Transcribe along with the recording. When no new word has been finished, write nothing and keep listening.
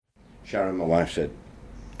Sharon, my wife, said,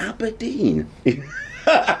 Aberdeen?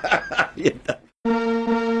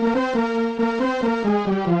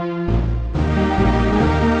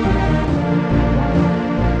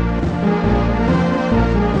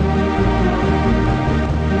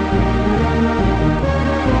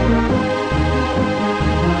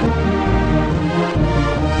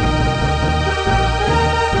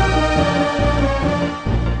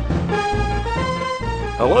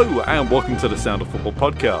 Hello and welcome to the Sound of Football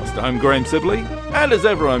podcast. I'm Graham Sibley, and as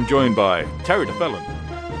ever I'm joined by Terry DeFellon.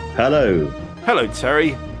 Hello. Hello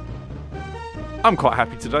Terry. I'm quite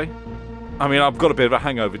happy today. I mean, I've got a bit of a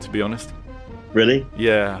hangover, to be honest. Really?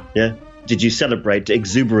 Yeah. Yeah. Did you celebrate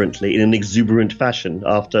exuberantly in an exuberant fashion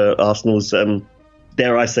after Arsenal's,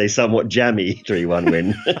 dare I say, somewhat jammy 3-1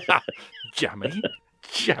 win? Jammy?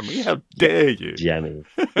 Jammy? How dare you? Jammy.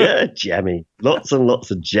 Yeah, jammy. Lots and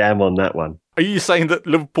lots of jam on that one. Are you saying that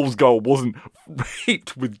Liverpool's goal wasn't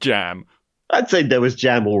heaped with jam? I'd say there was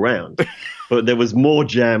jam all round, but there was more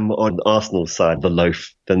jam on Arsenal's side of the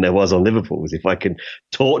loaf than there was on Liverpool's, if I can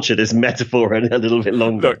torture this metaphor a little bit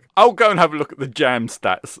longer. Look, I'll go and have a look at the jam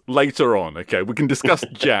stats later on, okay? We can discuss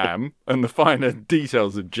jam and the finer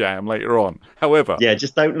details of jam later on. However... Yeah,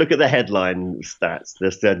 just don't look at the headline stats.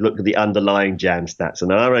 Just look at the underlying jam stats,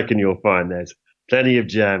 and I reckon you'll find there's plenty of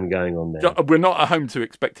jam going on there. We're not at home to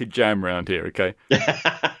expected jam around here, okay?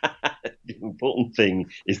 The important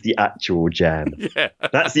thing is the actual jam. Yeah.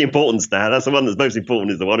 That's the important stat. That's the one that's most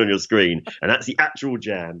important, is the one on your screen. And that's the actual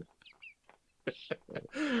jam.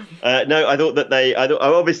 No, I thought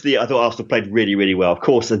Arsenal played really, really well. Of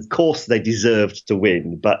course they deserved to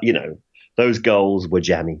win. But, you know, those goals were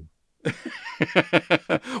jammy.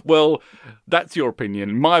 Well, that's your opinion.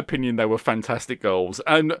 In my opinion, they were fantastic goals.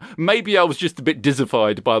 And maybe I was just a bit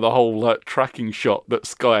dizzified by the whole tracking shot that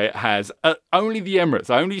Sky has at only the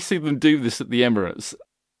Emirates. I only see them do this at the Emirates.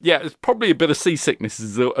 Yeah, it's probably a bit of seasickness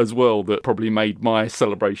as well that probably made my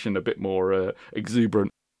celebration a bit more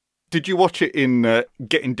exuberant. Did you watch it in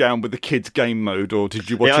getting down with the kids game mode, or did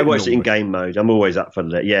you watch it? Yeah, I watched it in game mode. I'm always up for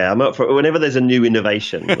that. Yeah, I'm up for whenever there's a new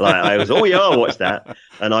innovation. Like I'll watch that,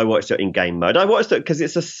 and I watched it in game mode. I watched it because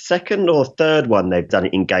it's the second or third one they've done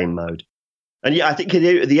it in game mode. And yeah, I think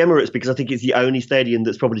the Emirates, because I think it's the only stadium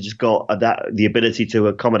that's probably just got the ability to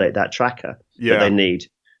accommodate that tracker that they need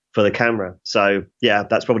for the camera. So yeah,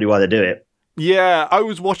 that's probably why they do it. Yeah, I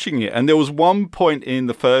was watching it, and there was one point in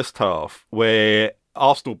the first half where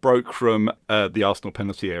Arsenal broke from the Arsenal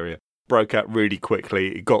penalty area, broke out really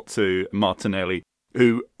quickly. It got to Martinelli,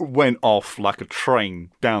 who went off like a train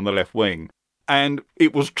down the left wing. And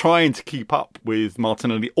it was trying to keep up with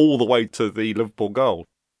Martinelli all the way to the Liverpool goal.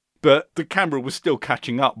 But the camera was still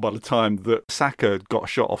catching up by the time that Saka got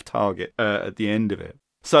shot off target at the end of it.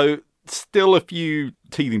 So still a few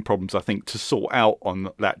teething problems, I think, to sort out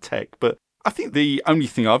on that tech. But I think the only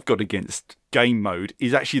thing I've got against game mode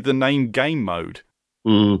is actually the name game mode.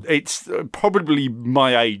 It's probably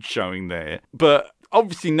my age showing there, but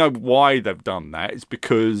obviously know why they've done that. It's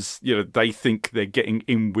because, you know, they think they're getting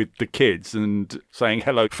in with the kids and saying,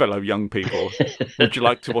 hello, fellow young people, would you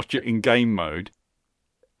like to watch it in game mode?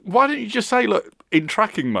 Why don't you just say, look, in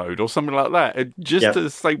tracking mode or something like that, just to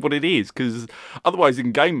say what it is? Because otherwise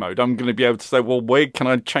in game mode, I'm going to be able to say, well, where can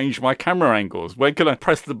I change my camera angles? Where can I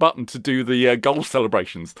press the button to do the goal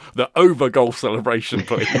celebrations? The over goal celebration,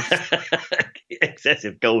 please.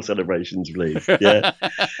 Excessive goal celebrations, please. Yeah.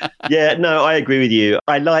 Yeah, no, I agree with you.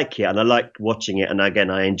 I like it and I like watching it. And again,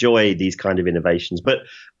 I enjoy these kind of innovations. But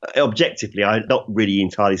objectively, I'm not really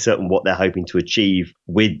entirely certain what they're hoping to achieve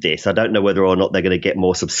with this. I don't know whether or not they're going to get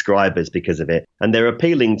more subscribers because of it. And they're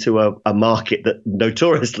appealing to a market that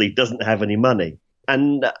notoriously doesn't have any money.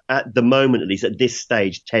 And at the moment, at least at this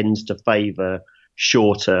stage, tends to favour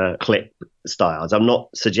shorter clip styles. I'm not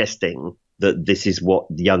suggesting that this is what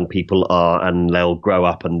young people are and they'll grow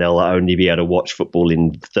up and they'll only be able to watch football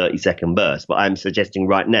in 30-second bursts. But I'm suggesting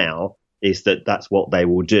right now is that that's what they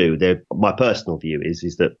will do. My personal view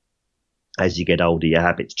is that as you get older, your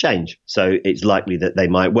habits change. So it's likely that they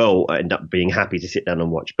might well end up being happy to sit down and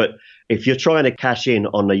watch. But if you're trying to cash in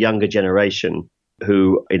on a younger generation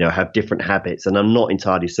who, you know, have different habits, and I'm not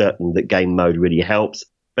entirely certain that game mode really helps.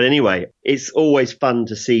 But anyway, it's always fun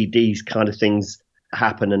to see these kind of things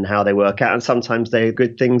happen and how they work out. And sometimes they're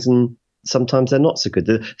good things and sometimes they're not so good.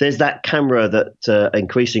 There's that camera that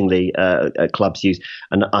increasingly clubs use,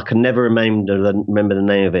 and I can never remember the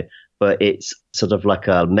name of it, but it's sort of like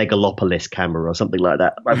a Megalopolis camera or something like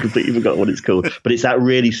that. I've completely forgotten what it's called. But it's that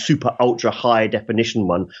really super ultra high definition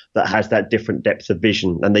one that has that different depth of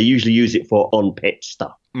vision. And they usually use it for on-pitch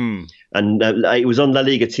stuff. And it was on La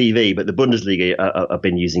Liga TV, but the Bundesliga have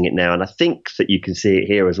been using it now. And I think that you can see it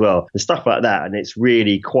here as well. And stuff like that. And it's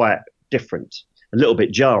really quite different, a little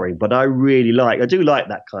bit jarring, but I do like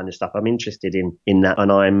that kind of stuff. I'm interested in that.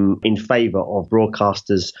 And I'm in favour of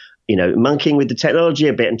broadcasters, monkeying with the technology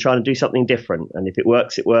a bit and trying to do something different. And if it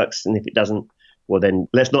works, it works. And if it doesn't, well, then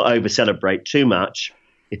let's not over-celebrate too much.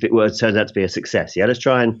 If it turns out to be a success, let's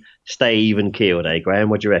try and stay even-keeled, Graham?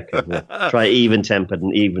 What do you reckon? Try even-tempered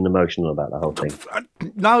and even emotional about the whole thing.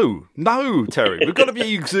 No, Terry. We've got to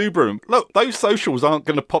be exuberant. Look, those socials aren't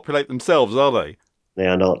going to populate themselves, are they? They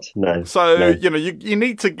are not, no. So, no. You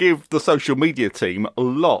need to give the social media team a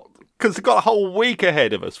lot, because they've got a whole week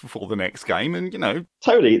ahead of us before the next game, and,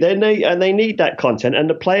 Totally. They need that content, and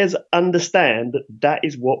the players understand that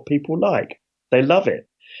is what people like. They love it.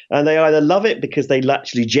 And they either love it because they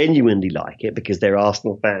actually genuinely like it because they're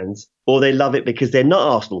Arsenal fans, or they love it because they're not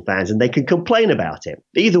Arsenal fans and they can complain about it.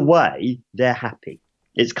 Either way, they're happy.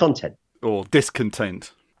 It's content. Or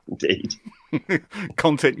discontent. Indeed.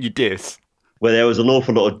 Content you diss. Well, there was an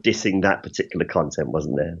awful lot of dissing that particular content,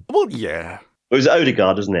 wasn't there? Well, yeah. It was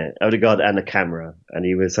Odegaard, wasn't it? Odegaard and a camera. And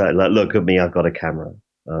he was like, look at me, I've got a camera.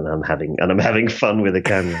 And I'm having fun with a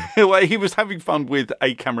camera. Well, he was having fun with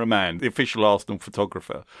a cameraman, the official Arsenal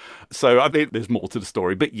photographer. So I think there's more to the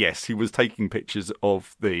story. But yes, he was taking pictures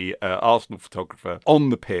of the Arsenal photographer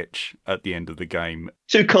on the pitch at the end of the game.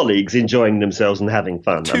 Two colleagues enjoying themselves and having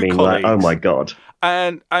fun. Colleagues. Oh my God.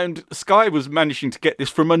 And Sky was managing to get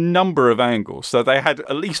this from a number of angles. So they had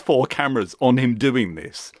at least 4 cameras on him doing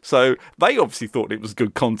this. So they obviously thought it was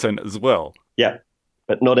good content as well. Yeah.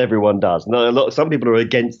 But not everyone does. Some people are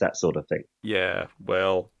against that sort of thing. Yeah,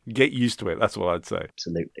 well, get used to it. That's what I'd say.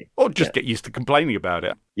 Absolutely. Or just get used to complaining about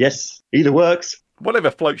it. Yes, either works.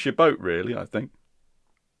 Whatever floats your boat, really, I think.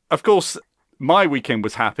 Of course, my weekend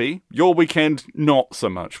was happy. Your weekend, not so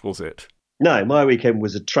much, was it? No, my weekend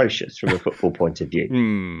was atrocious from a football point of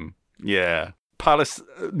view. Yeah. Palace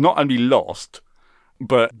not only lost,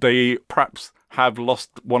 but they perhaps have lost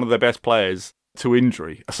one of their best players to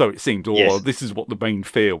injury, so it seemed, This is what the main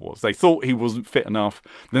fear was. They thought he wasn't fit enough,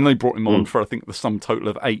 then they brought him on for, I think, the sum total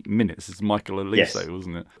of 8 minutes. It's Michael Olise,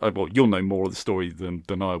 wasn't it? Well, you'll know more of the story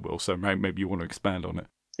than I will, so maybe you want to expand on it.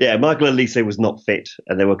 Yeah, Michael Olise was not fit,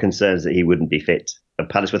 and there were concerns that he wouldn't be fit. And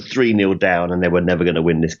Palace were 3-0 down, and they were never going to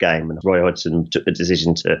win this game. And Roy Hodgson took the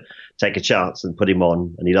decision to take a chance and put him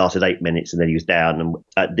on, and he lasted 8 minutes, and then he was down. And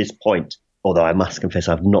at this point, although I must confess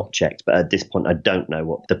I've not checked, but at this point I don't know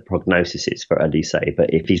what the prognosis is for Olise.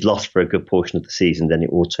 But if he's lost for a good portion of the season, then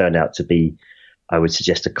it will turn out to be, I would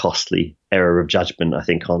suggest, a costly error of judgment, I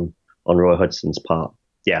think, on Roy Hodgson's part.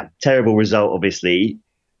 Yeah, terrible result, obviously.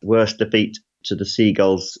 Worst defeat to the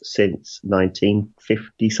Seagulls since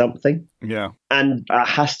 1950-something. Yeah. And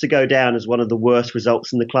has to go down as one of the worst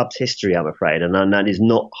results in the club's history, I'm afraid. And that is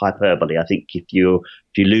not hyperbole. I think if you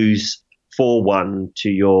lose 4-1 to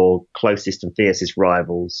your closest and fiercest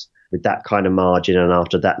rivals with that kind of margin and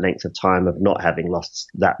after that length of time of not having lost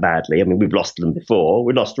that badly. I mean, we've lost them before.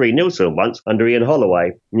 We lost 3-0 to them once under Ian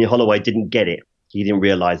Holloway. And Ian Holloway didn't get it. He didn't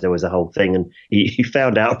realise there was a whole thing. And he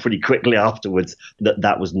found out pretty quickly afterwards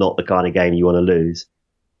that was not the kind of game you want to lose.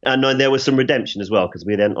 And there was some redemption as well, because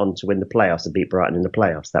we then on to win the playoffs and beat Brighton in the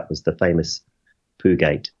playoffs. That was the famous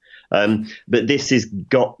Poogate. But this has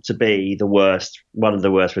got to be one of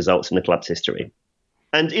the worst results in the club's history.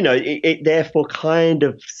 And, it therefore kind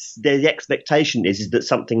of, the expectation is that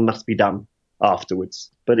something must be done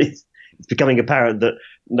afterwards. But it's becoming apparent that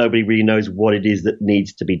nobody really knows what it is that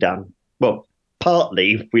needs to be done. Well,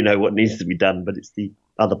 partly we know what needs to be done, but it's the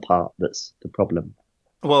other part that's the problem.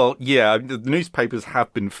 Well, yeah, the newspapers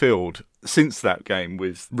have been filled since that game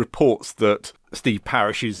with reports that Steve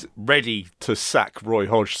Parish is ready to sack Roy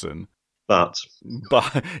Hodgson. But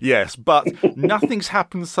nothing's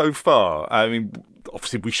happened so far. I mean,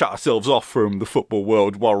 obviously we shut ourselves off from the football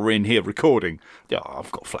world while we're in here recording. Yeah,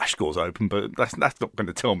 I've got flash scores open, but that's not going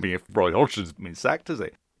to tell me if Roy Hodgson's been sacked, is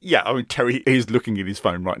it? Yeah, I mean, Terry is looking at his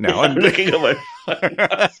phone right now. I'm looking at my phone.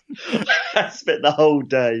 I spent the whole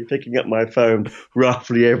day picking up my phone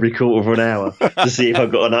roughly every quarter of an hour to see if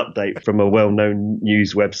I've got an update from a well-known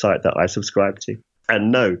news website that I subscribe to.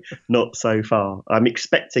 And no, not so far. I'm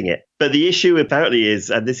expecting it. But the issue apparently is,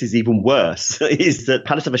 and this is even worse, is that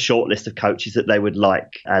Palace have a short list of coaches that they would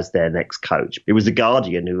like as their next coach. It was The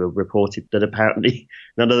Guardian who reported that apparently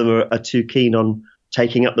none of them are too keen on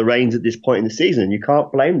taking up the reins at this point in the season. And you can't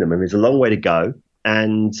blame them. I mean, there's a long way to go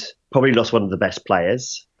and probably lost one of the best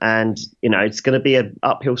players. And, it's going to be an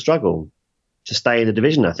uphill struggle to stay in the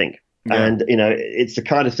division, I think. Yeah. And, it's the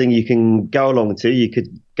kind of thing you can go along to. You could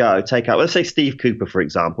take up, let's say Steve Cooper, for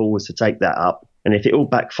example, was to take that up. And if it all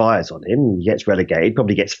backfires on him, he gets relegated,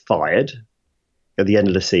 probably gets fired at the end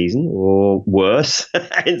of the season, or worse,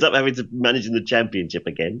 ends up having to manage in the Championship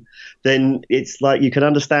again, then it's like you can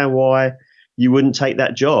understand why you wouldn't take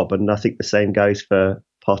that job. And I think the same goes for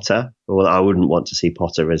Potter. Well, I wouldn't want to see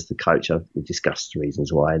Potter as the coach. We've discussed the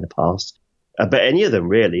reasons why in the past. But any of them,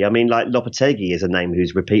 really. I mean, like Lopetegui is a name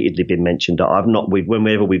who's repeatedly been mentioned.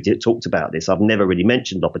 Whenever we've talked about this, I've never really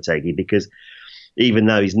mentioned Lopetegui because even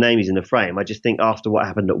though his name is in the frame, I just think after what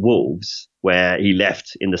happened at Wolves, where he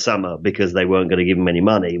left in the summer because they weren't going to give him any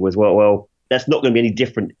money, was, well, that's not going to be any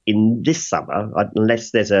different in this summer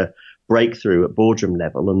unless there's a breakthrough at boardroom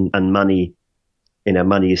level and money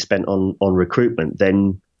is spent on recruitment.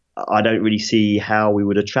 Then I don't really see how we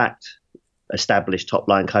would attract established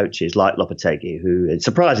top-line coaches like Lopetegui, who it's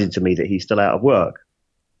surprising to me that he's still out of work.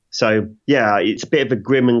 So, yeah, it's a bit of a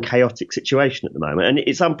grim and chaotic situation at the moment. And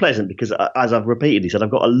it's unpleasant because, as I've repeatedly said,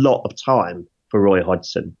 I've got a lot of time for Roy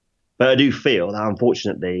Hodgson. But I do feel that,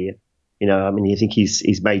 unfortunately, I think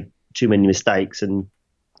he's made too many mistakes and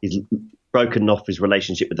he's broken off his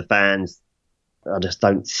relationship with the fans. I just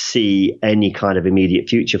don't see any kind of immediate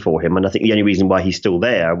future for him. And I think the only reason why he's still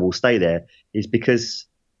there and will stay there is because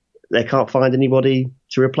they can't find anybody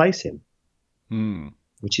to replace him,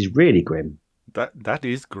 which is really grim. That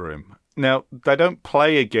is grim. Now, they don't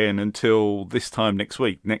play again until this time next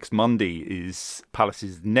week. Next Monday is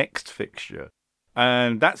Palace's next fixture.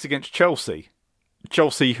 And that's against Chelsea.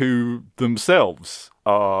 Chelsea, who themselves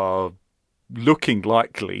are looking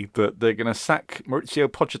likely that they're going to sack Mauricio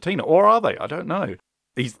Pochettino. Or are they? I don't know.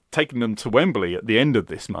 He's taken them to Wembley at the end of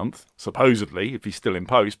this month, supposedly, if he's still in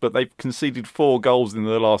post. But they've conceded 4 goals in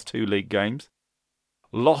their last 2 league games.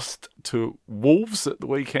 Lost to Wolves at the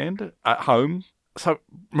weekend at home. So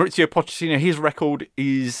Mauricio Pochettino, his record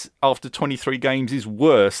is, after 23 games, is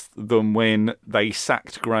worse than when they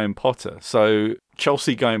sacked Graham Potter. So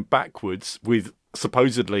Chelsea going backwards with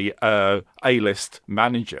supposedly a A-list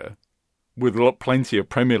manager with plenty of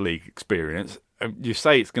Premier League experience. You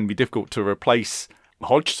say it's going to be difficult to replace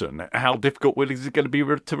Hodgson. How difficult is it going to be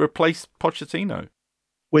to replace Pochettino?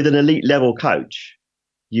 With an elite level coach,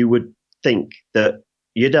 you would think that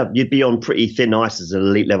you'd be on pretty thin ice as an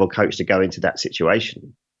elite level coach to go into that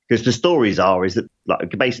situation, because the stories is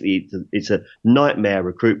that basically it's a nightmare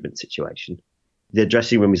recruitment situation. The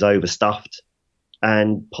dressing room is overstuffed,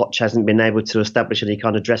 and Poch hasn't been able to establish any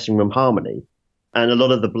kind of dressing room harmony. And a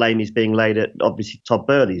lot of the blame is being laid at obviously Todd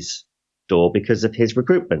Boehly's door because of his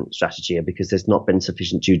recruitment strategy and because there's not been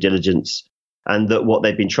sufficient due diligence. And that what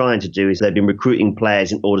they've been trying to do is they've been recruiting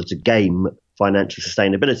players in order to game financial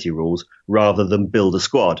sustainability rules rather than build a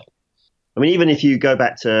squad. I mean, even if you go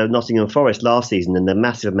back to Nottingham Forest last season and the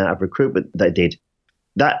massive amount of recruitment they did,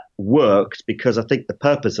 that worked because I think the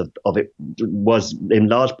purpose of it was in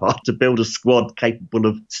large part to build a squad capable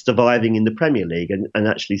of surviving in the Premier League and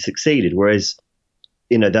actually succeeded. Whereas,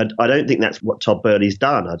 I don't think that's what Todd Boehly's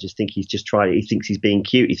done. I just think he's just trying. He thinks he's being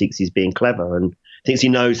cute. He thinks he's being clever and thinks he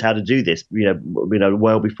knows how to do this,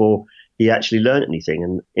 well before he actually learned anything.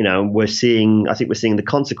 And, we're seeing the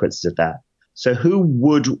consequences of that. So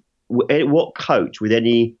what coach with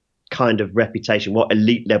any kind of reputation, what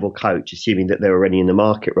elite level coach, assuming that there are any in the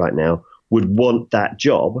market right now, would want that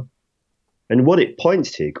job? And what it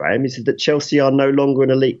points to, Graham, is that Chelsea are no longer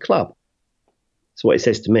an elite club. That's what it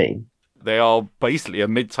says to me. They are basically a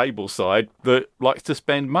mid-table side that likes to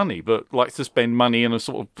spend money, but likes to spend money in a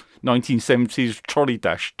sort of 1970s trolley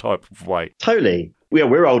dash type of way. Totally.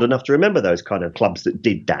 We're old enough to remember those kind of clubs that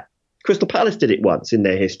did that. Crystal Palace did it once in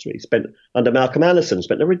their history, under Malcolm Allison,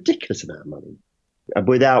 spent a ridiculous amount of money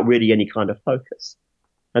without really any kind of focus.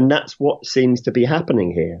 And that's what seems to be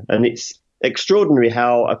happening here. And it's extraordinary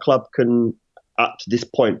how a club can, up to this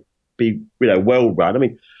point, be well run. I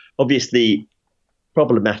mean, obviously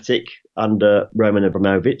problematic under Roman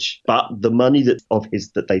Abramovich, but the money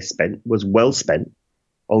that they spent was well spent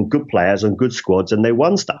on good players, on good squads, and they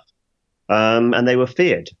won stuff. And they were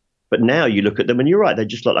feared. But now you look at them and you're right, they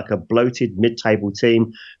just look like a bloated mid-table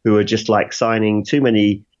team who are just like signing too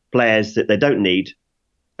many players that they don't need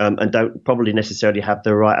and don't probably necessarily have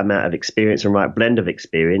the right amount of experience and right blend of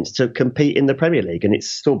experience to compete in the Premier League. And it's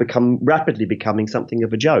still rapidly becoming something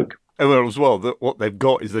of a joke. And well, as well, what they've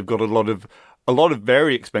got is they've got a lot of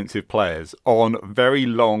very expensive players on very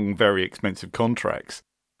long, very expensive contracts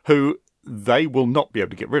who they will not be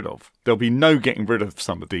able to get rid of. There'll be no getting rid of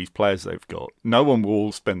some of these players they've got. No one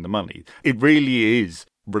will spend the money. It really is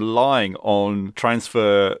relying on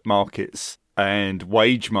transfer markets and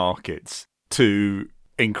wage markets to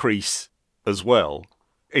increase as well.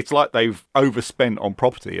 It's like they've overspent on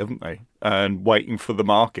property, haven't they? And waiting for the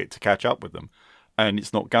market to catch up with them. and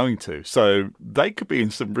it's not going to. So they could be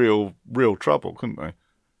in some real trouble, couldn't they?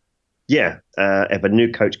 Yeah. If a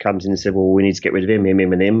new coach comes in and says, well, we need to get rid of him,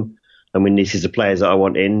 and this is the players that I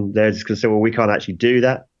want in, they're just going to say, well, we can't actually do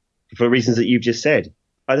that for reasons that you've just said.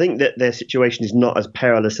 I think that their situation is not as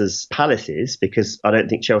perilous as Palace's, because I don't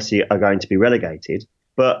think Chelsea are going to be relegated.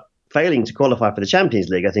 But failing to qualify for the Champions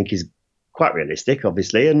League, I think, is quite realistic,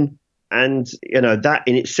 obviously. And that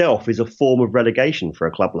in itself is a form of relegation for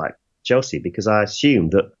a club like Chelsea, because I assume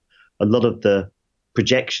that a lot of the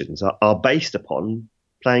projections are based upon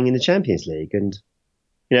playing in the Champions League. And,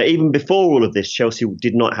 even before all of this, Chelsea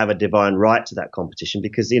did not have a divine right to that competition,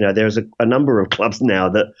 because, there's a number of clubs now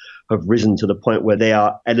that have risen to the point where they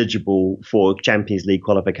are eligible for Champions League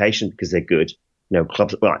qualification because they're good.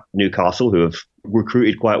 Clubs like Newcastle, who have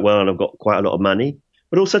recruited quite well and have got quite a lot of money,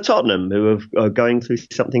 but also Tottenham, who are going through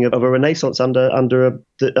something of a renaissance under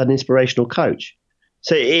an inspirational coach.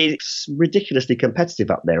 So it's ridiculously competitive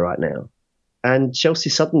up there right now. And Chelsea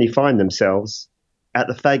suddenly find themselves at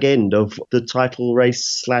the fag end of the title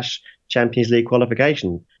race / Champions League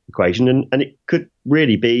qualification equation. And it could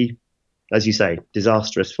really be, as you say,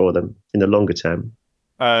 disastrous for them in the longer term.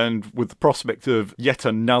 And with the prospect of yet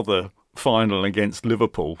another final against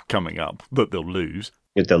Liverpool coming up that they'll lose.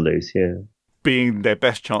 They'll lose, yeah. Being their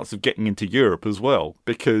best chance of getting into Europe as well,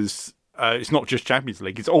 because it's not just Champions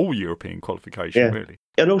League, it's all European qualification, really.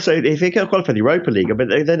 And also, if they can't qualify the Europa League,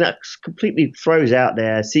 then that completely throws out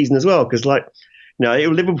their season as well, because,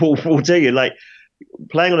 Liverpool will tell you,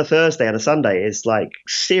 playing on a Thursday and a Sunday is,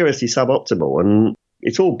 seriously suboptimal, and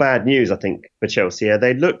it's all bad news, I think, for Chelsea.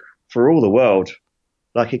 They look, for all the world,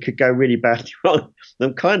 like it could go really badly wrong.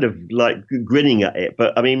 I'm kind of, grinning at it,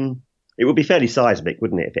 but, it would be fairly seismic,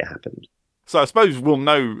 wouldn't it, if it happened? So I suppose we'll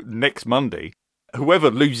know next Monday.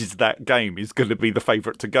 Whoever loses that game is going to be the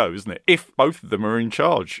favourite to go, isn't it? If both of them are in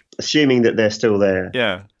charge. Assuming that they're still there.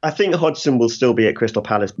 Yeah. I think Hodgson will still be at Crystal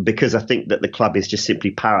Palace, because I think that the club is just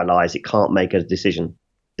simply paralysed. It can't make a decision.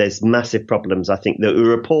 There's massive problems. I think the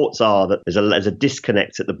reports are that there's a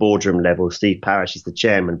disconnect at the boardroom level. Steve Parish is the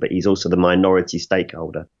chairman, but he's also the minority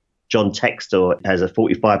stakeholder. John Textor has a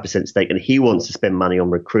 45% stake, and he wants to spend money on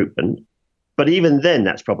recruitment. But even then,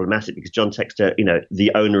 that's problematic, because John Textor,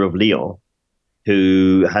 the owner of Lyon,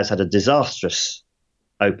 who has had a disastrous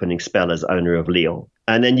opening spell as owner of Lyon.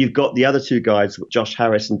 And then you've got the other two guys, Josh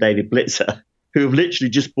Harris and David Blitzer, who have literally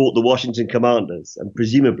just bought the Washington Commanders and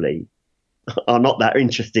presumably are not that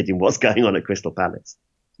interested in what's going on at Crystal Palace.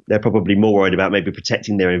 They're probably more worried about maybe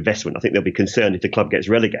protecting their investment. I think they'll be concerned if the club gets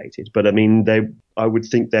relegated. But I would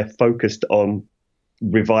think they're focused on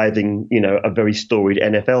reviving, a very storied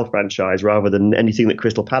NFL franchise rather than anything that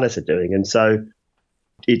Crystal Palace are doing. And so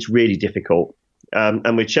it's really difficult.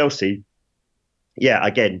 And with Chelsea,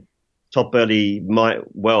 again, Todd Boehly might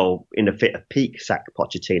well, in a fit of peak, sack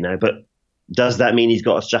Pochettino. But does that mean he's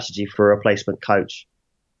got a strategy for a replacement coach?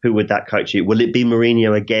 Who would that coach be? Will it be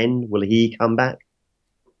Mourinho again? Will he come back?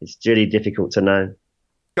 It's really difficult to know.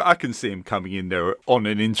 I can see him coming in there on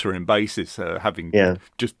an interim basis, having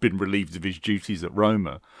just been relieved of his duties at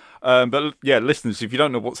Roma. But listeners, if you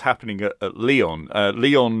don't know what's happening at Lyon,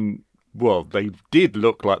 Lyon, well, they did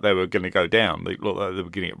look like they were going to go down. They looked like they were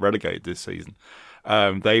going to get relegated this season.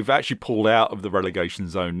 They've actually pulled out of the relegation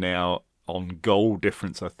zone now on goal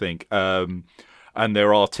difference, I think. And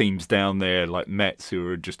there are teams down there like Metz who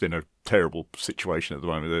are just in a terrible situation at the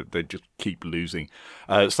moment. They just keep losing.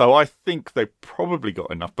 So I think they've probably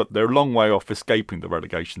got enough, but they're a long way off escaping the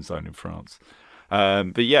relegation zone in France.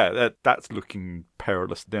 But that's looking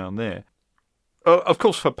perilous down there. Of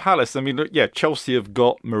course, for Palace, Chelsea have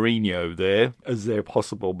got Mourinho there as their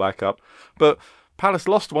possible backup. But Palace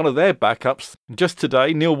lost one of their backups just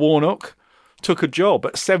today. Neil Warnock took a job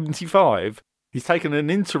at 75. He's taken an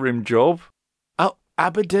interim job at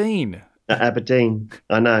Aberdeen. At Aberdeen.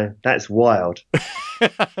 I know. That's wild.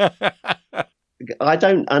 I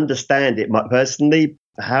don't understand it personally.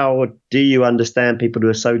 How do you understand people who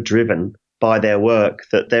are so driven by their work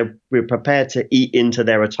that they're prepared to eat into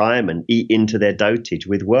their retirement, eat into their dotage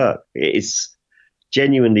with work? It's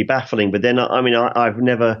genuinely baffling. But then, I've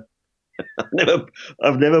never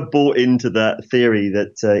bought into that theory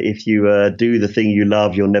that if you do the thing you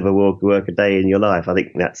love, you'll never work a day in your life. I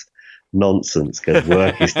think that's nonsense, because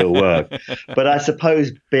work is still work. But I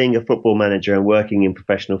suppose being a football manager and working in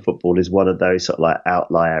professional football is one of those sort of like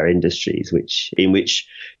outlier industries in which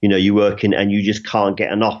you work in and you just can't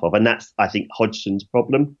get enough of. And that's, I think, Hodgson's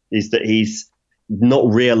problem, is that he's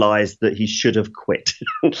not realised that he should have quit.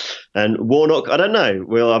 And Warnock, I don't know.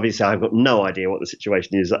 Well, obviously, I've got no idea what the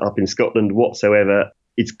situation is up in Scotland whatsoever.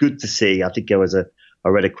 It's good to see. I think I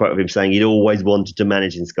read a quote of him saying he'd always wanted to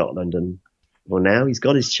manage in Scotland, and Well, now he's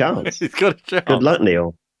got his chance. He's got a chance. Good luck,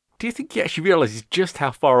 Neil. Do you think he actually realises just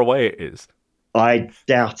how far away it is? I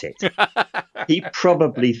doubt it. He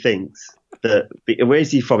probably thinks that.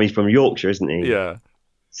 Where's he from? He's from Yorkshire, isn't he? Yeah.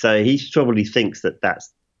 So he probably thinks that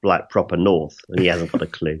that's like proper north, and he hasn't got a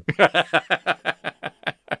clue. I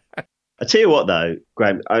tell you what, though,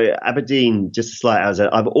 Graham, Aberdeen. Just a slight.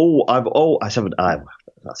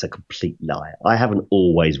 That's a complete lie. I haven't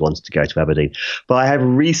always wanted to go to Aberdeen, but I have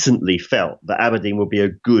recently felt that Aberdeen will be a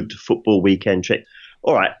good football weekend trip.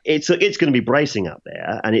 All right, it's going to be bracing up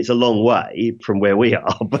there, and it's a long way from where we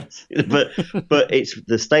are. But it's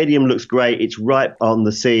the stadium looks great. It's right on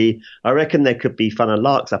the sea. I reckon there could be fun and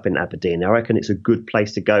larks up in Aberdeen. I reckon it's a good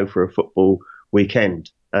place to go for a football weekend.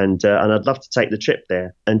 And I'd love to take the trip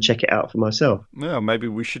there and check it out for myself. Yeah, maybe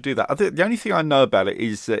we should do that. I think the only thing I know about it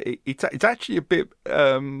is it's actually a bit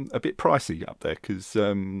pricey up there because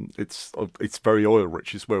it's very oil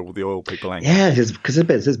rich. It's where all the oil people hang. Yeah, because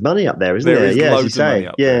there's money up there, isn't there? There is loads of money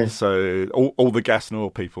up there. Yeah. So all the gas and oil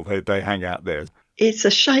people they hang out there. It's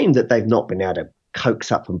a shame that they've not been able to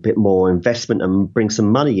coax up a bit more investment and bring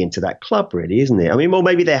some money into that club, really, isn't it? I mean, well,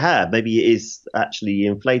 maybe they have. Maybe it is actually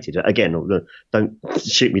inflated. Again, don't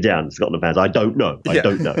shoot me down, Scotland fans. I don't know. I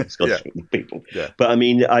don't know, Scottish people. Yeah. But I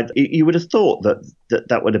mean, you would have thought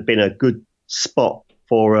that would have been a good spot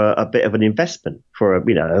for a bit of an investment for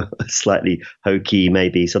a slightly hokey,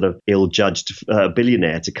 maybe sort of ill-judged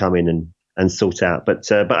billionaire to come in and sort out.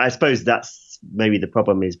 But I suppose that's maybe the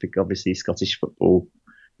problem is because obviously Scottish football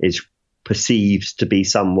is perceived to be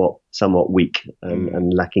somewhat weak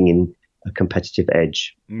and lacking in a competitive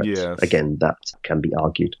edge. But again, that can be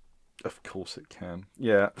argued. Of course it can.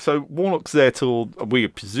 Yeah. So Warnock's there till, we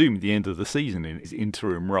presume, the end of the season in his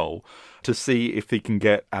interim role to see if he can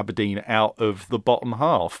get Aberdeen out of the bottom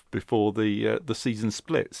half before the season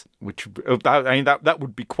splits. Which that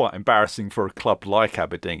would be quite embarrassing for a club like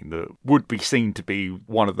Aberdeen that would be seen to be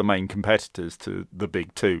one of the main competitors to the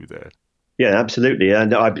big two there. Yeah, absolutely.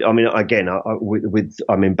 And I mean, again,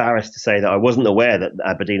 I'm embarrassed to say that I wasn't aware that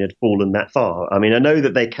Aberdeen had fallen that far. I mean, I know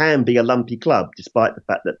that they can be a lumpy club, despite the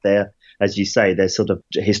fact that they're, as you say, they're sort of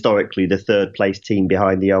historically the third place team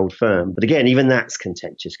behind the Old Firm. But again, even that's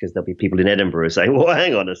contentious because there'll be people in Edinburgh saying, well,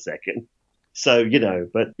 hang on a second. So,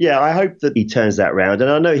 but yeah, I hope that he turns that round. And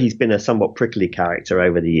I know he's been a somewhat prickly character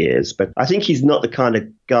over the years, but I think he's not the kind of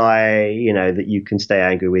guy, that you can stay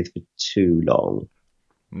angry with for too long.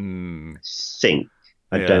 I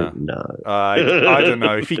don't know. I don't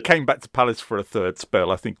know. If he came back to Palace for a third spell,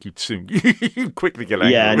 I think you'd quickly get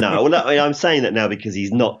angry. Yeah, no. Well, I'm saying that now because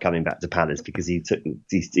he's not coming back to Palace because he's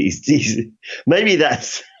maybe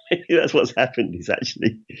that's what's happened. Is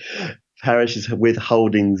actually Parish is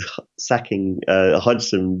withholding sacking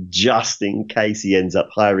Hodgson just in case he ends up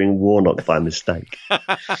hiring Warnock by mistake.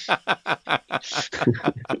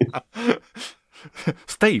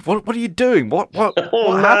 Steve, what are you doing? What happened?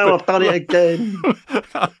 I've done it again.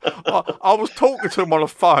 I was talking to him on the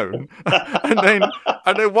phone, and then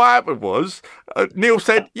what happened was Neil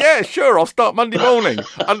said, "Yeah, sure, I'll start Monday morning."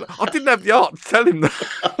 And I didn't have the art to tell him that.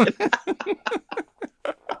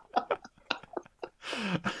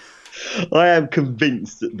 I am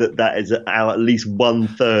convinced that is how at least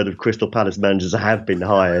 1/3 of Crystal Palace managers have been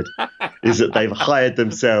hired. Is that they've hired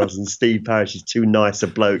themselves, and Steve Parish is too nice a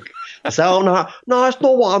bloke to say, "Oh no, that's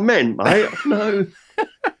not what I meant, mate." No,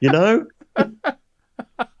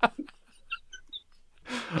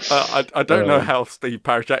 I don't know how Steve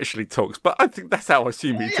Parish actually talks, but I think that's how I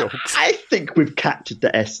assume he talks. I think we've captured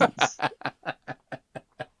the essence.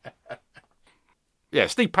 Yeah,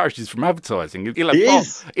 Steve Parish is from advertising. He'll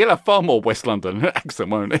have far more West London accent,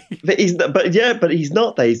 won't he? But he's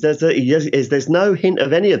not. There's no hint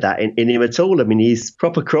of any of that in him at all. I mean, he's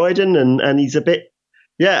proper Croydon, and he's a bit.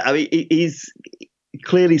 Yeah, I mean, he's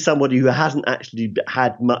clearly somebody who hasn't actually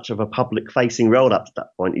had much of a public-facing role up to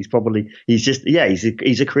that point. He's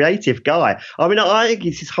a creative guy. I mean, I think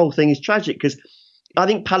his whole thing is tragic because I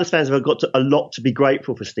think Palace fans have got a lot to be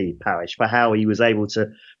grateful for Steve Parish for how he was able to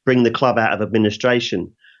bring the club out of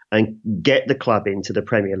administration and get the club into the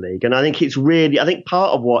Premier League. And I think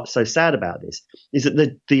part of what's so sad about this is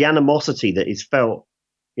that the animosity that is felt,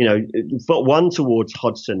 one towards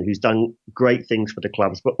Hodgson, who's done great things for the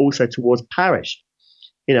clubs, but also towards Parish.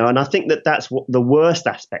 And I think that's what the worst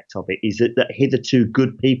aspect of it is that hitherto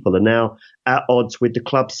good people are now at odds with the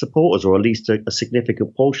club's supporters, or at least a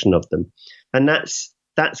significant portion of them. And that's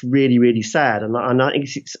really, really sad. And I think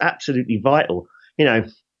it's absolutely vital.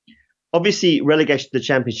 Obviously, relegation to the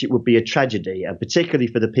Championship would be a tragedy, and particularly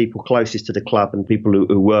for the people closest to the club and people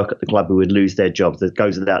who work at the club who would lose their jobs. That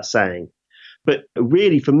goes without saying. But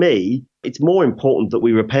really, for me, it's more important that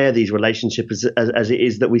we repair these relationships as it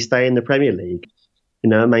is that we stay in the Premier League,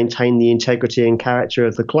 maintain the integrity and character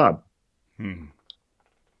of the club.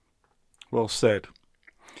 Well said.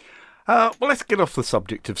 Well, let's get off the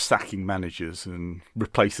subject of sacking managers and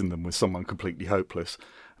replacing them with someone completely hopeless.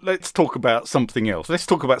 Let's talk about something else. Let's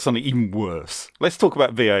talk about something even worse. Let's talk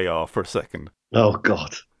about VAR for a second. Oh,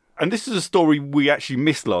 God. And this is a story we actually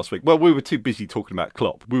missed last week. Well, we were too busy talking about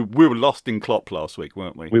Klopp. We were lost in Klopp last week,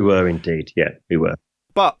 weren't we? We were indeed. Yeah, we were.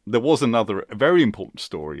 But there was another very important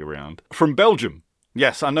story around from Belgium.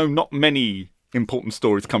 Yes, I know not many important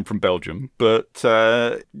stories come from Belgium, but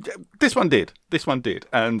this one did. This one did.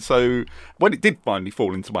 And so when it did finally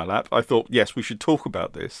fall into my lap, I thought, yes, we should talk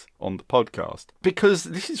about this on the podcast. Because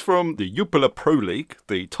this is from the Jupiler Pro League,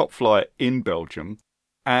 the top flight in Belgium.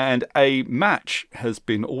 And a match has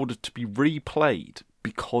been ordered to be replayed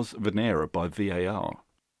because of an error by VAR.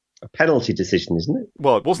 A penalty decision, isn't it?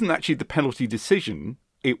 Well, it wasn't actually the penalty decision.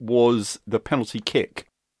 It was the penalty kick.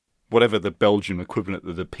 Whatever the Belgian equivalent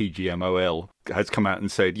of the PGMOL has come out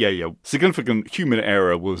and said, significant human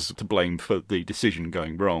error was to blame for the decision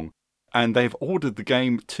going wrong. And they've ordered the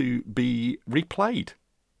game to be replayed.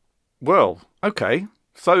 Well, okay.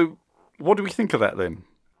 So what do we think of that then?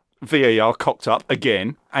 VAR cocked up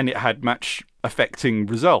again, and it had match-affecting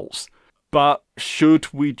results. But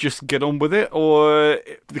should we just get on with it? Or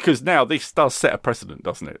because now this does set a precedent,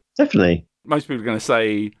 doesn't it? Definitely. Most people are going to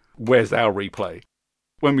say, where's our replay?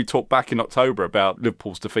 When we talked back in October about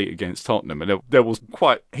Liverpool's defeat against Tottenham, and there was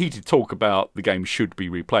quite heated talk about the game should be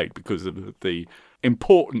replayed because of the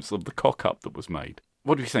importance of the cock-up that was made.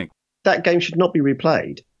 What do you think? That game should not be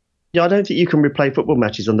replayed. I don't think you can replay football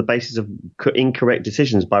matches on the basis of incorrect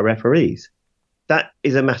decisions by referees. That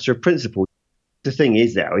is a matter of principle. The thing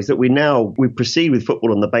is that we proceed with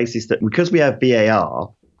football on the basis that because we have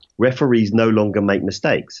VAR, referees no longer make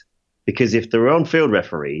mistakes. Because if the on-field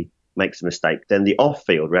referee makes a mistake, then the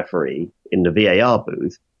off-field referee in the VAR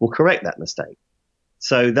booth will correct that mistake.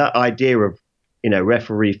 So that idea of,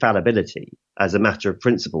 referee fallibility as a matter of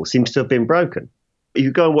principle seems to have been broken. If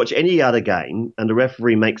you go and watch any other game and the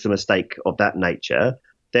referee makes a mistake of that nature,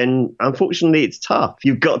 then unfortunately it's tough.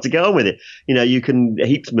 You've got to go on with it. You can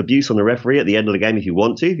heap some abuse on the referee at the end of the game if you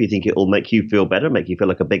want to, if you think it will make you feel better, make you feel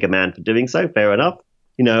like a bigger man for doing so, fair enough.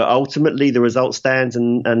 Ultimately the result stands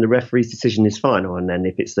and the referee's decision is final. And then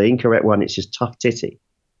if it's the incorrect one, it's just tough titty.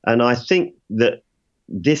 And I think that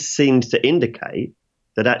this seems to indicate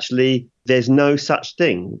that actually there's no such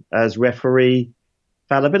thing as referee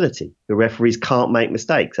fallibility. The referees can't make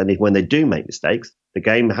mistakes. And when they do make mistakes, the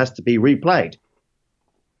game has to be replayed.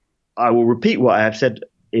 I will repeat what I have said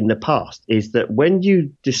in the past, is that when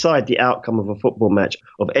you decide the outcome of a football match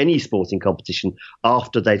of any sporting competition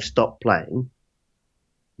after they've stopped playing,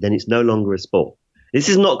 then it's no longer a sport. This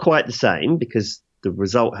is not quite the same because the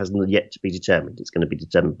result hasn't yet to be determined. It's going to be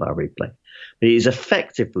determined by a replay. But it is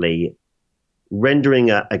effectively rendering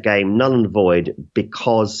a game null and void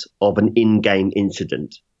because of an in-game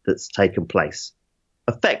incident that's taken place,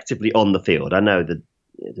 effectively on the field. I know that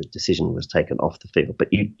the decision was taken off the field, but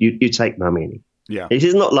you take my meaning. Yeah. It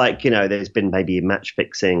is not like, there's been maybe match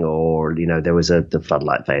fixing or, there was the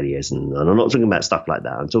floodlight failures. And I'm not talking about stuff like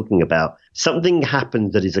that. I'm talking about something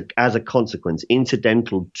happened that is, as a consequence,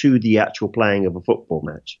 incidental to the actual playing of a football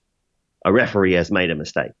match. A referee has made a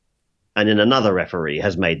mistake. And then another referee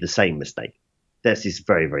has made the same mistake. This is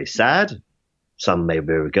very, very sad. Some may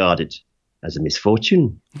be regarded as a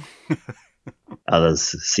misfortune.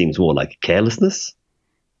 Others seems more like carelessness.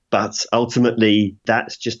 But ultimately,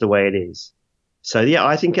 that's just the way it is. So,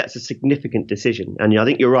 I think that's a significant decision. And I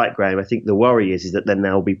think you're right, Graham. I think the worry is that then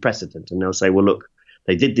there will be precedent. And they'll say, well, look,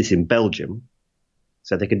 they did this in Belgium.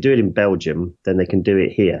 So they can do it in Belgium, then they can do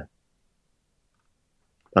it here.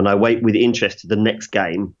 And I wait with interest to the next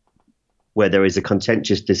game where there is a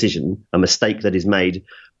contentious decision, a mistake that is made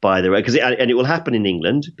by the... and it will happen in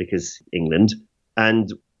England, because England,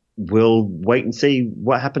 and we'll wait and see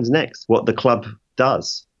what happens next, what the club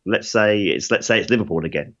does. Let's say it's Liverpool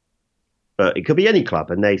again. But it could be any club,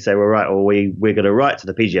 and they say, well, right, or we're going to write to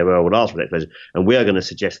the PGMOL and ask for that, and we are going to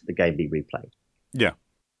suggest that the game be replayed. Yeah.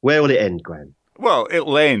 Where will it end, Graham? Well,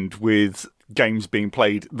 it'll end with games being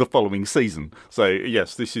played the following season. So,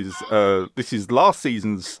 yes, this is last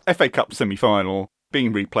season's FA Cup semi-final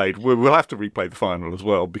being replayed. We'll have to replay the final as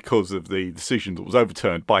well because of the decision that was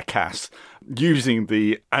overturned by CAS using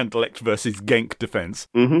the Anderlecht versus Genk defence.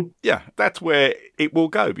 Mm-hmm. Yeah, that's where it will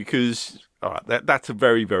go because... All right, that's a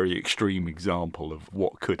very, very extreme example of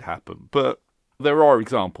what could happen. But there are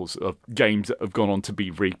examples of games that have gone on to be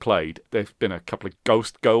replayed. There's been a couple of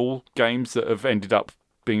ghost goal games that have ended up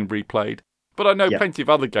being replayed. But I know plenty of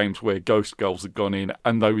other games where ghost goals have gone in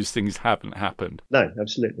and those things haven't happened. No,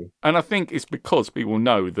 absolutely. And I think it's because people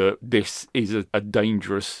know that this is a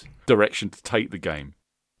dangerous direction to take the game.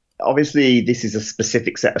 Obviously, this is a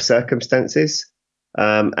specific set of circumstances,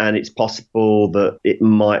 and it's possible that it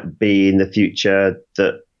might be in the future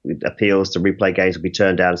that appeals to replay games will be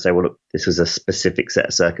turned down and say, well, look, this was a specific set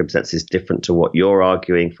of circumstances different to what you're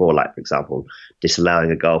arguing for, like, for example,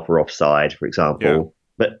 disallowing a goal for offside, for example. Yeah.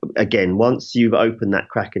 But again, once you've opened that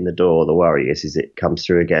crack in the door, the worry is it comes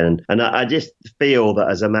through again. And I just feel that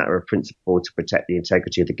as a matter of principle, to protect the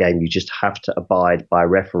integrity of the game, you just have to abide by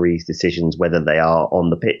referees' decisions, whether they are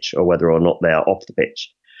on the pitch or whether or not they are off the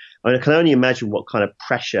pitch. I mean, I can only imagine what kind of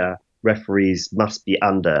pressure referees must be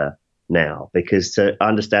under now, because to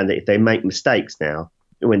understand that if they make mistakes now,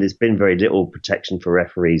 when there's been very little protection for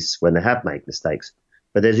referees when they have made mistakes,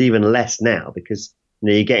 but there's even less now because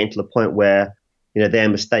you're getting to the point where their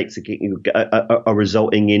mistakes are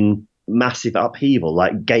resulting in massive upheaval,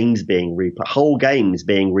 like games being replayed, whole games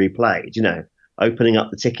being replayed, opening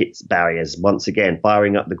up the tickets barriers once again,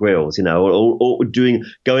 firing up the grills, or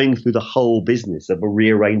going through the whole business of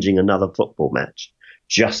rearranging another football match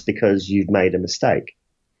just because you've made a mistake.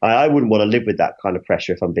 I wouldn't want to live with that kind of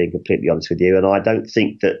pressure, if I'm being completely honest with you. And I don't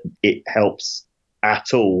think that it helps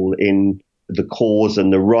at all in the cause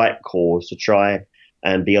and the right cause to try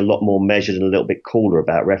and be a lot more measured and a little bit cooler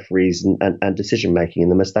about referees and decision-making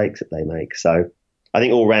and the mistakes that they make. So I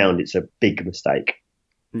think all round it's a big mistake.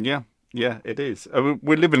 Yeah, it is.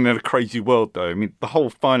 We're living in a crazy world, though. I mean, the whole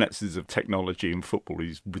finances of technology in football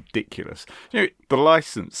is ridiculous. The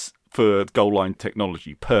licence for goal line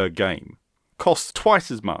technology per game costs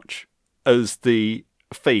twice as much as the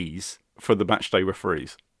fees for the matchday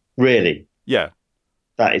referees. Really? Yeah.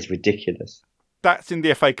 That is ridiculous. That's in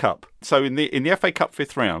the FA Cup. So in the FA Cup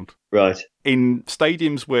fifth round, right, in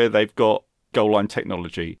stadiums where they've got goal line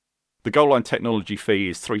technology, the goal line technology fee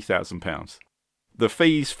is £3,000. The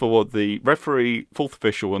fees for the referee, fourth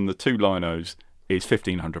official, and the two linos is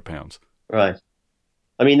 £1,500. Right.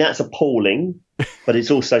 I mean, that's appalling, but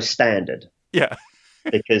it's also standard. Yeah.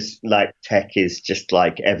 Because tech is just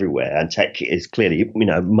everywhere, and tech is clearly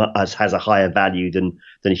has a higher value than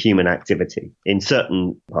human activity in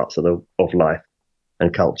certain parts of life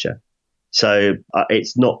and culture. So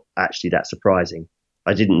it's not actually that surprising.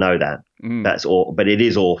 I didn't know that. That's all, but it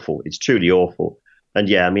is awful. It's truly awful. And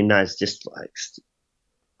yeah, I mean, that's just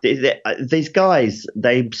these guys,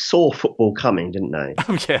 they saw football coming, didn't they?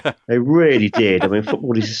 Oh yeah, they really did. I mean,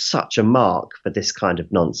 football is such a mark for this kind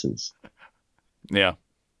of nonsense. Yeah.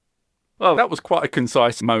 Well, that was quite a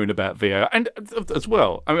concise moan about VAR. And as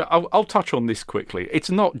well, I mean, I'll touch on this quickly.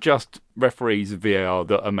 It's not just referees of VAR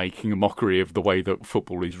that are making a mockery of the way that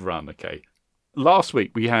football is run, okay? Last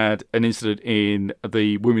week, we had an incident in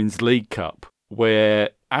the Women's League Cup where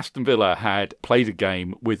Aston Villa had played a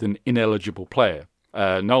game with an ineligible player.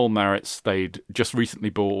 Noel Maritz, they'd just recently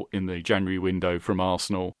bought in the January window from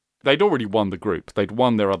Arsenal. They'd already won the group. They'd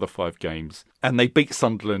won their other 5 games. And they beat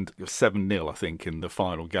Sunderland 7-0, I think, in the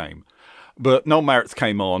final game. But Noel Maritz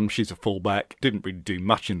came on. She's a fullback. Didn't really do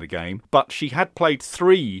much in the game. But she had played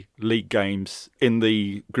 3 league games in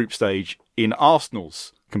the group stage in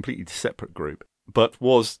Arsenal's completely separate group, but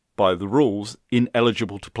was, by the rules,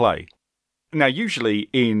 ineligible to play. Now, usually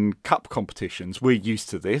in cup competitions, we're used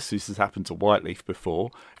to this. This has happened to Whiteleaf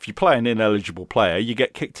before. If you play an ineligible player, you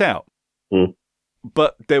get kicked out.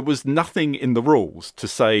 But there was nothing in the rules to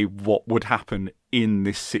say what would happen in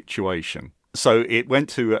this situation. So it went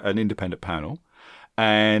to an independent panel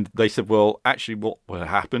and they said, well, actually what will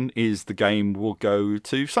happen is the game will go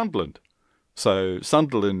to Sunderland. So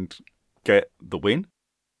Sunderland get the win.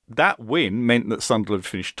 That win meant that Sunderland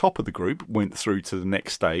finished top of the group, went through to the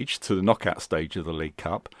next stage, to the knockout stage of the League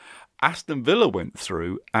Cup. Aston Villa went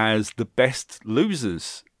through as the best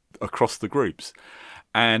losers across the groups.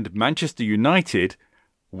 And Manchester United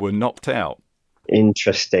were knocked out.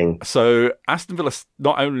 Interesting. So Aston Villa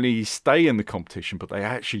not only stay in the competition, but they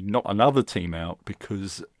actually knock another team out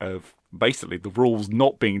because of basically the rules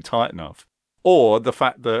not being tight enough, or the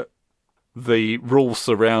fact that the rules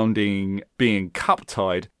surrounding being cup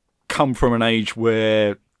tied come from an age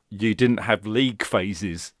where you didn't have league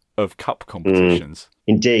phases of cup competitions.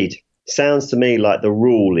 Indeed. Sounds to me like the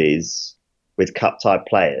rule is, with cup tied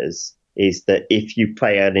players, is that if you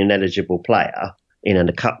play an ineligible player in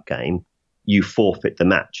a cup game, you forfeit the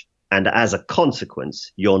match. And as a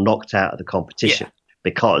consequence, you're knocked out of the competition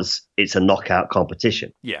because it's a knockout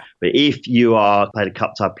competition. Yeah. But if you are playing a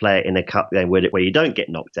cup-type player in a cup game where you don't get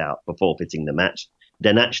knocked out for forfeiting the match,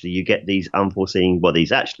 then actually you get these unforeseen,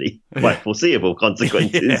 these actually quite foreseeable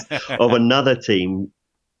consequences of another team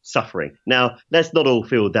suffering. Now, let's not all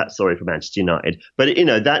feel that sorry for Manchester United, but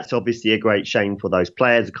that's obviously a great shame for those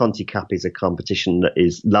players. The Conti Cup is a competition that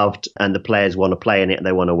is loved, and the players want to play in it and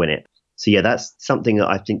they want to win it. So yeah, that's something that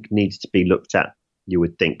I think needs to be looked at, you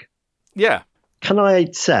would think. Yeah. Can I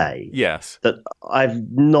say yes that I've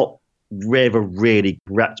not ever really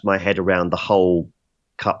wrapped my head around the whole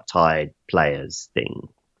cup-tied players thing?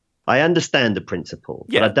 I understand the principle,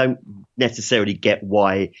 but I don't necessarily get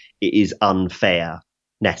why it is unfair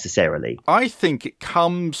necessarily. I think it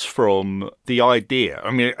comes from the idea.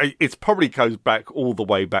 I mean, it probably goes back all the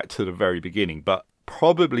way back to the very beginning, but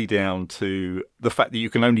probably down to the fact that you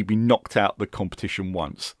can only be knocked out the competition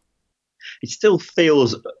once. It still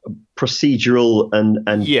feels procedural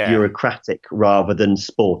and bureaucratic rather than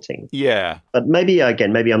sporting. Yeah. But maybe I'm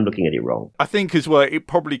looking at it wrong. I think as well, it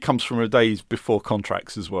probably comes from the days before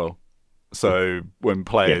contracts as well. So when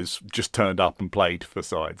players just turned up and played for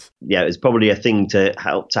sides. Yeah, it's probably a thing to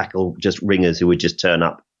help tackle just ringers who would just turn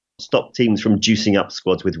up. Stop teams from juicing up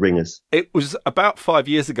squads with ringers. It was about 5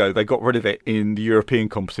 years ago they got rid of it in the European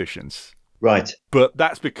competitions. Right. But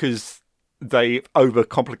that's because they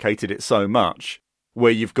overcomplicated it so much,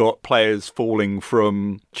 where you've got players falling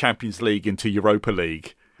from Champions League into Europa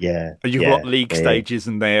League. Yeah. And you've got league stages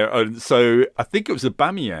in there. And so I think it was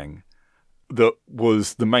Aubameyang that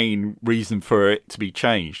was the main reason for it to be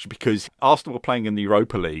changed, because Arsenal were playing in the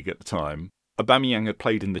Europa League at the time. Aubameyang had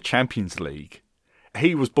played in the Champions League.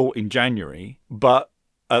 He was bought in January, but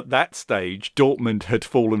at that stage, Dortmund had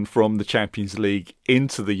fallen from the Champions League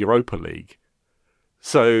into the Europa League.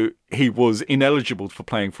 So he was ineligible for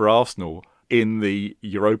playing for Arsenal in the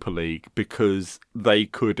Europa League because they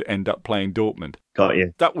could end up playing Dortmund. Got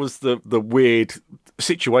you. That was the weird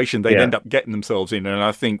situation they'd end up getting themselves in, and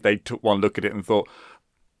I think they took one look at it and thought,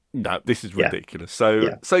 no, this is ridiculous. So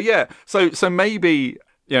maybe,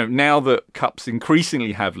 now that cups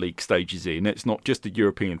increasingly have league stages in, it's not just a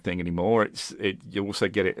European thing anymore. You also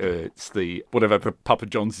get it. It's the whatever the Papa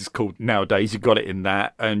John's is called nowadays. You've got it in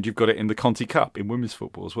that, and you've got it in the Conti Cup in women's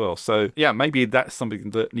football as well. So yeah, maybe that's something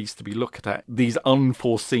that needs to be looked at. These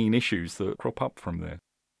unforeseen issues that crop up from there.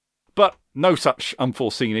 But no such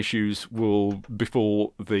unforeseen issues will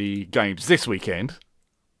befall the games this weekend,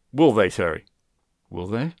 will they, Terry? Will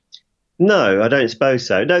they? No, I don't suppose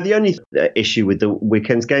so. No, the only issue with the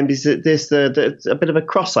weekend's game is that there's a bit of a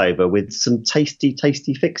crossover with some tasty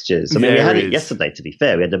fixtures. I mean, we had it yesterday, to be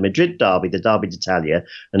fair. We had the Madrid derby, the Derby d'Italia,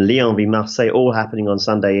 and Lyon v Marseille all happening on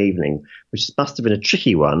Sunday evening, which must have been a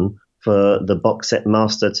tricky one for the box set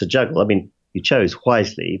master to juggle. I mean, you chose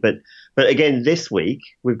wisely, but again, this week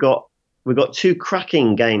we've got two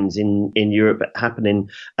cracking games in Europe happening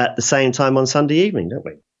at the same time on Sunday evening, don't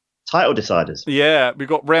we? Title deciders. Yeah, we've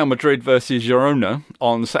got Real Madrid versus Girona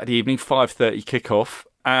on Saturday evening, 5:30 kickoff.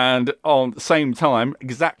 And on the same time,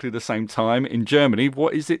 exactly the same time in Germany,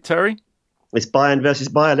 what is it, Terry? It's Bayern versus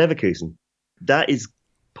Bayer Leverkusen. That is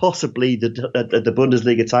possibly the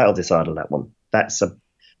Bundesliga title decider, that one. That's a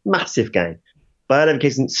massive game. Bayer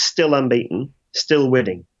Leverkusen still unbeaten, still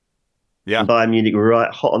winning. Yeah. And Bayern Munich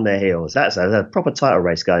right hot on their heels. That's a proper title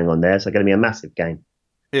race going on there. So going to be a massive game.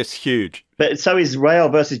 It's huge. But so is Real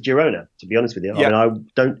versus Girona, to be honest with you. Yeah. I mean,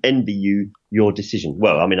 I don't envy your decision.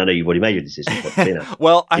 Well, I mean, I know you've already made your decision. But,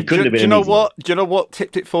 well, do you know what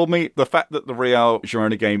tipped it for me? The fact that the Real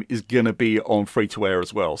Girona game is going to be on free-to-air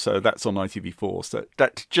as well. So that's on ITV4. So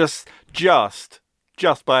that's just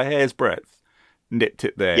by a hair's breadth nipped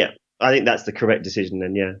it there. Yeah, I think that's the correct decision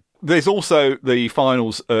then, yeah. There's also the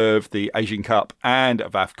finals of the Asian Cup and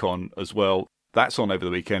of AFCON as well. That's on over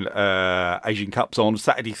the weekend. Asian Cup's on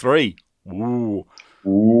Saturday 3. Ooh.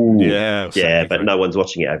 Yeah. Yeah, but no one's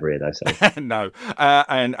watching it over here, though. So. No.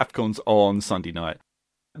 And AFCON's on Sunday night.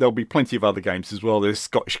 There'll be plenty of other games as well. There's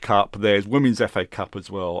Scottish Cup. There's Women's FA Cup as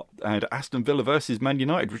well. And Aston Villa versus Man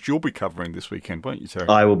United, which you'll be covering this weekend, won't you, Terry?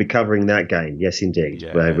 I will be covering that game. Yes, indeed.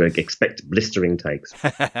 Yes. Where we expect blistering takes.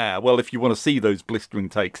 Well, if you want to see those blistering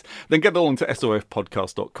takes, then get along to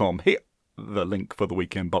sofpodcast.com. Hit the link for the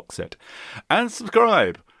weekend box set and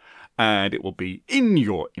subscribe, and it will be in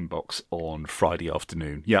your inbox on Friday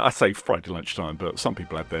afternoon. Yeah, I say Friday lunchtime, but some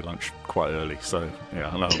people have their lunch quite early, so yeah,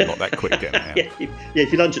 I know I'm not that quick getting out.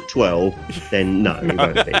 If you lunch at 12, then no, you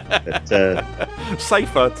won't be. But,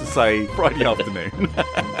 safer to say Friday afternoon.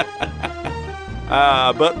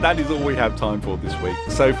 But that is all we have time for this week.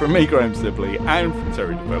 So from me, Graham Sibley, and from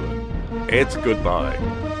Terry DeVillen, it's goodbye.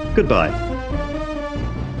 Goodbye.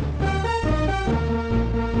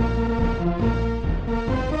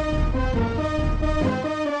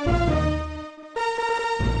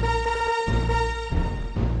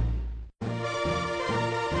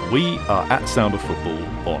 We are at Sound of Football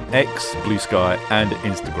on X, Blue Sky, and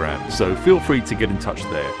Instagram. So feel free to get in touch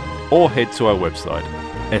there, or head to our website,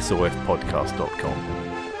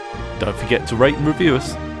 sofpodcast.com. Don't forget to rate and review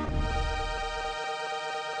us.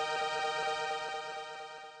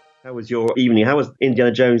 How was your evening? How was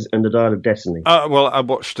Indiana Jones and the Dial of Destiny? Well, I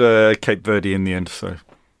watched Cape Verde in the end, so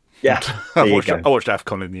Yeah, I watched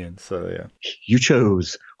AFCON in the end, so yeah. You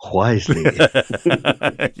chose wisely.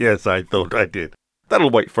 Yes, I thought I did. That'll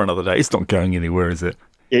wait for another day. It's not going anywhere, is it?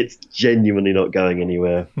 It's genuinely not going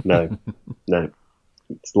anywhere. No, no.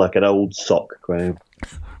 It's like an old sock, Graham.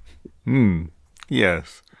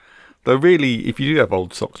 Yes. Though really, if you do have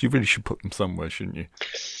old socks, you really should put them somewhere, shouldn't you?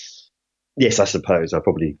 Yes, I suppose. I've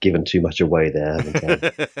probably given too much away there, haven't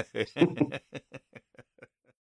I?